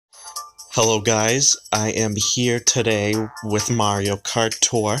Hello guys, I am here today with Mario Kart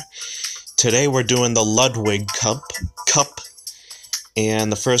Tour. Today we're doing the Ludwig Cup, and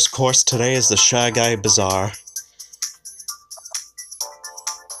the first course today is the Shy Guy Bazaar.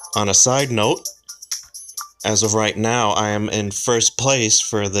 On a side note, as of right now, I am in first place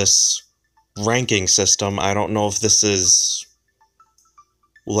for this ranking system. I don't know if this is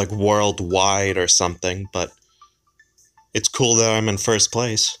like worldwide or something, but it's cool that I'm in first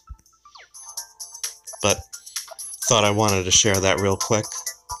place. But thought I wanted to share that real quick.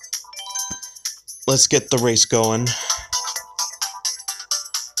 Let's get the race going.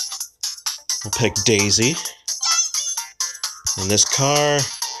 We'll pick Daisy in this car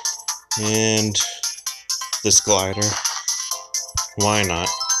and this glider. Why not?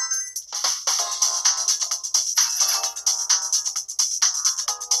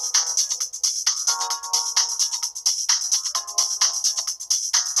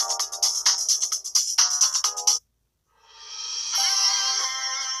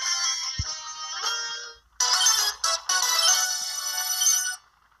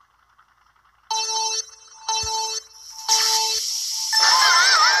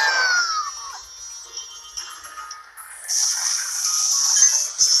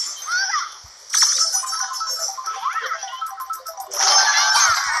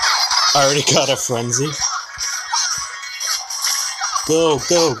 I already got a frenzy. Go,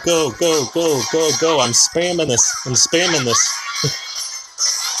 go, go, go, go, go, go. I'm spamming this. I'm spamming this.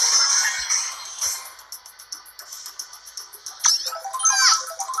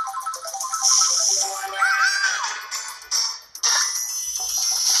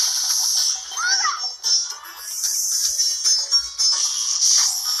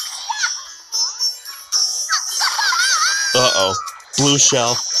 Uh-oh. Blue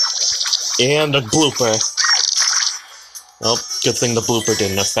shell. And a blooper. Well, good thing the blooper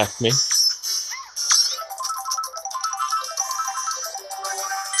didn't affect me.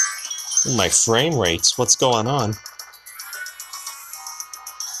 Ooh, my frame rates, what's going on?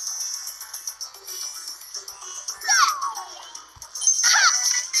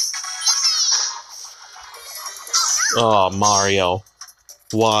 Oh, Mario.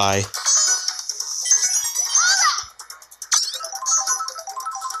 Why?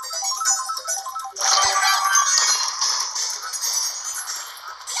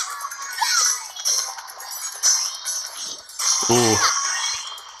 Ooh.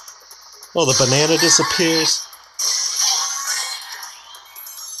 Oh, the banana disappears.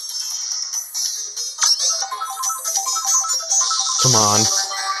 Come on.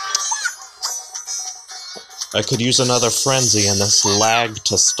 I could use another frenzy and this lag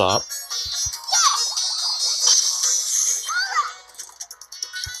to stop.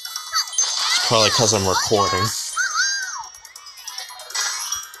 It's probably because I'm recording.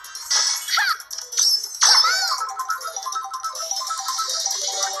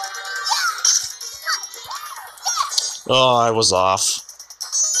 Oh, I was off.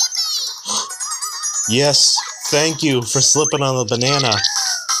 Yes, thank you for slipping on the banana.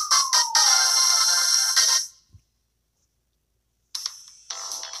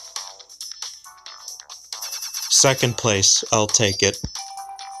 Second place, I'll take it.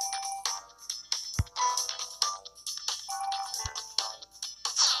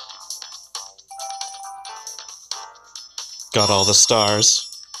 Got all the stars.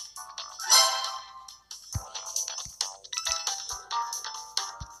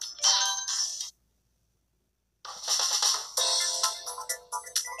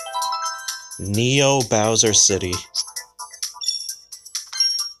 Neo Bowser City.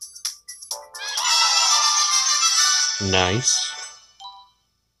 Nice.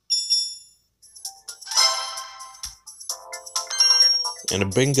 And a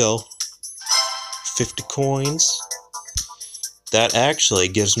bingo. 50 coins. That actually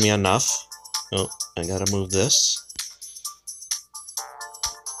gives me enough. Oh, I gotta move this.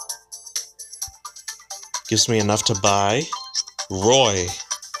 Gives me enough to buy Roy.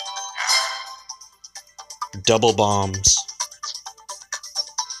 Double bombs.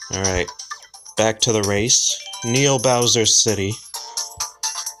 Alright, back to the race. Neo Bowser City.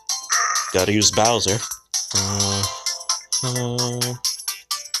 Gotta use Bowser.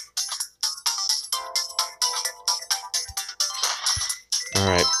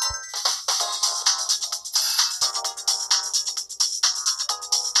 Alright.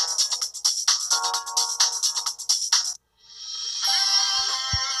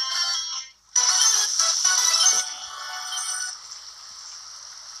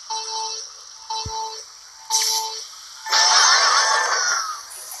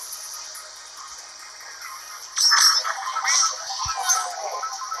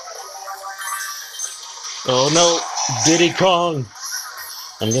 Oh no! Diddy Kong!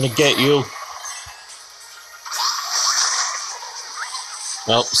 I'm gonna get you.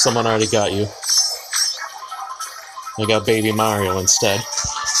 Oh, someone already got you. I got Baby Mario instead.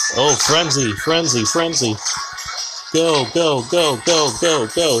 Oh, Frenzy! Frenzy! Frenzy! Go, go, go, go, go,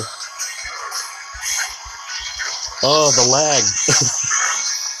 go! Oh, the lag!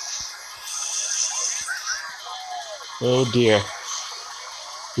 Oh dear.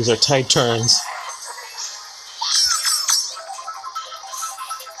 These are tight turns.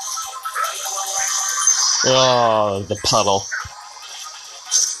 Oh, the puddle.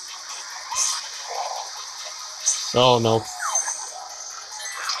 Oh no.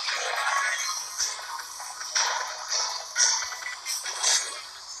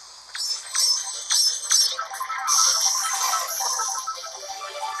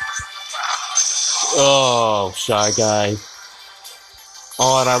 Oh, Shy Guy.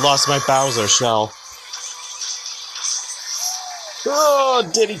 Oh, and I lost my Bowser shell. Oh,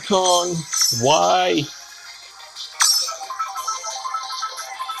 Diddy Kong. Why?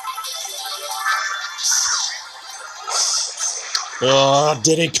 Oh,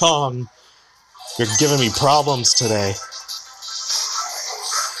 Diddy Kong. You're giving me problems today.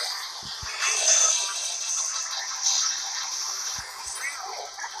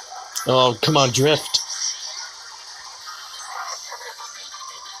 Oh, come on, drift.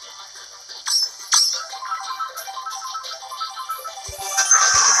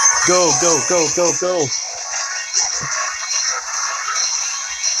 Go, go, go, go, go.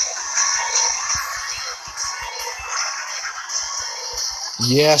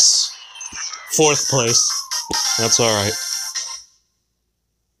 Yes. 4th place. That's alright.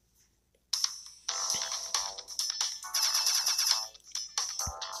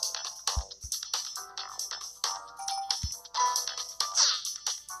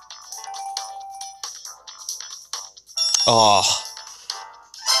 Oh.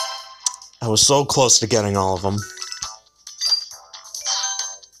 I was so close to getting all of them.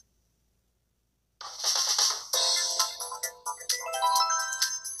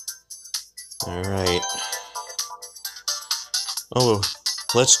 Alright. Oh,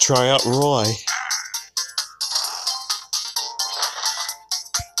 let's try out Roy.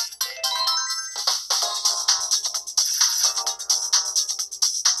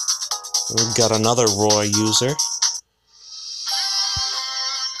 We've got another Roy user.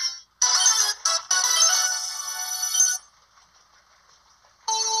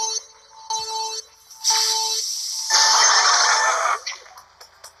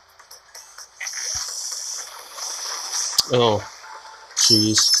 Oh,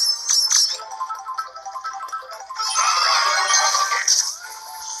 jeez.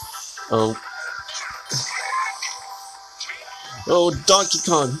 Oh. Oh, Donkey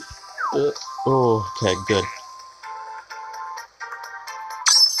Kong. Oh, okay, good.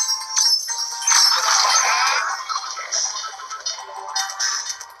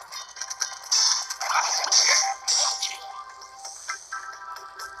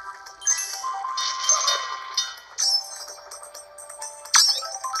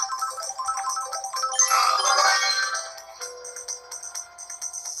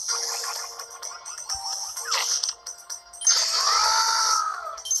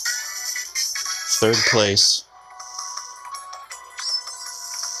 Third place.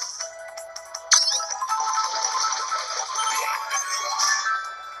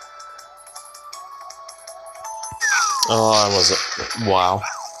 Oh, I wasn't. Wow.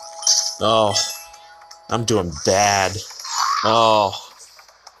 Oh, I'm doing bad. Oh.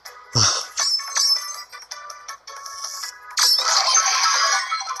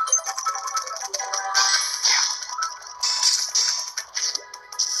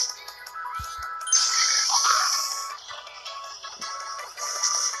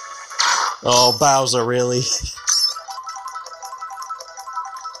 Oh, Bowser, really?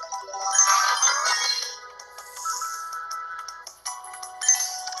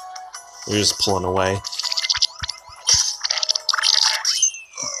 You're just pulling away.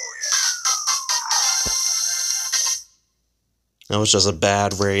 That was just a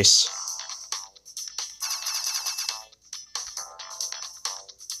bad race.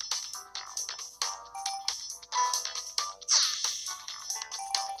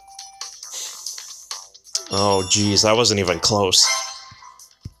 Oh, geez, that wasn't even close.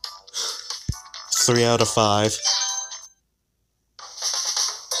 3 out of 5.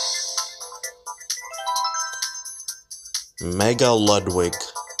 Mega Ludwig.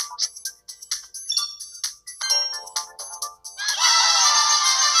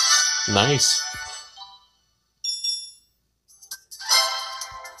 Nice.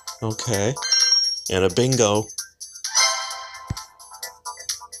 Okay. And a bingo.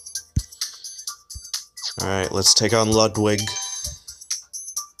 Alright, let's take on Ludwig.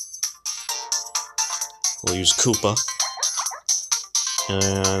 We'll use Koopa.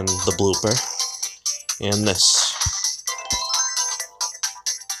 And the blooper. And this.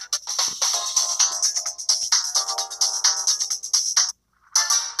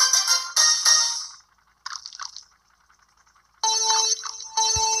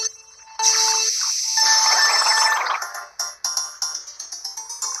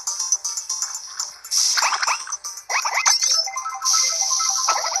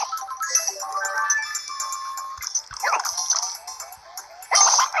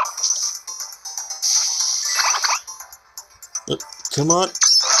 Come on.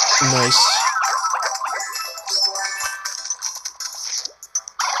 Nice.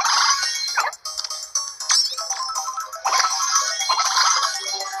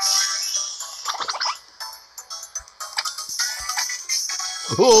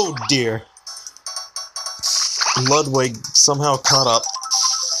 Oh dear. Ludwig somehow caught up.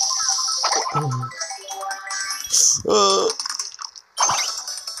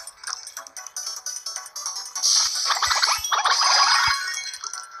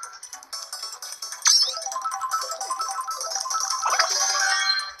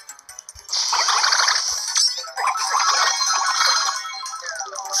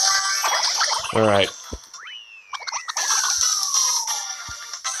 Alright.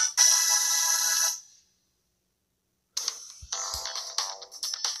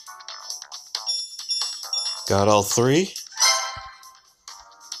 Got all three.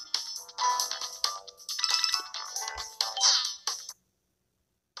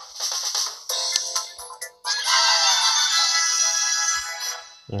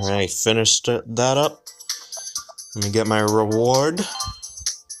 Alright, finished that up. Let me get my reward.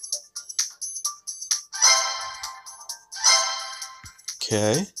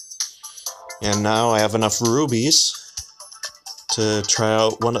 Okay. And now I have enough rubies to try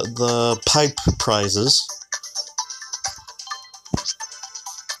out one of the pipe prizes.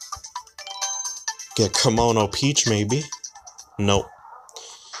 Get Kimono Peach, maybe? Nope.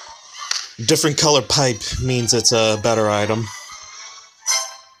 Different color pipe means it's a better item.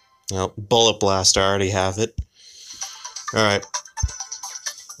 Well, Bullet Blast, I already have it. Alright.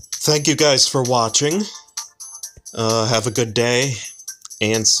 Thank you guys for watching. Have a good day,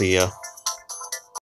 and see ya.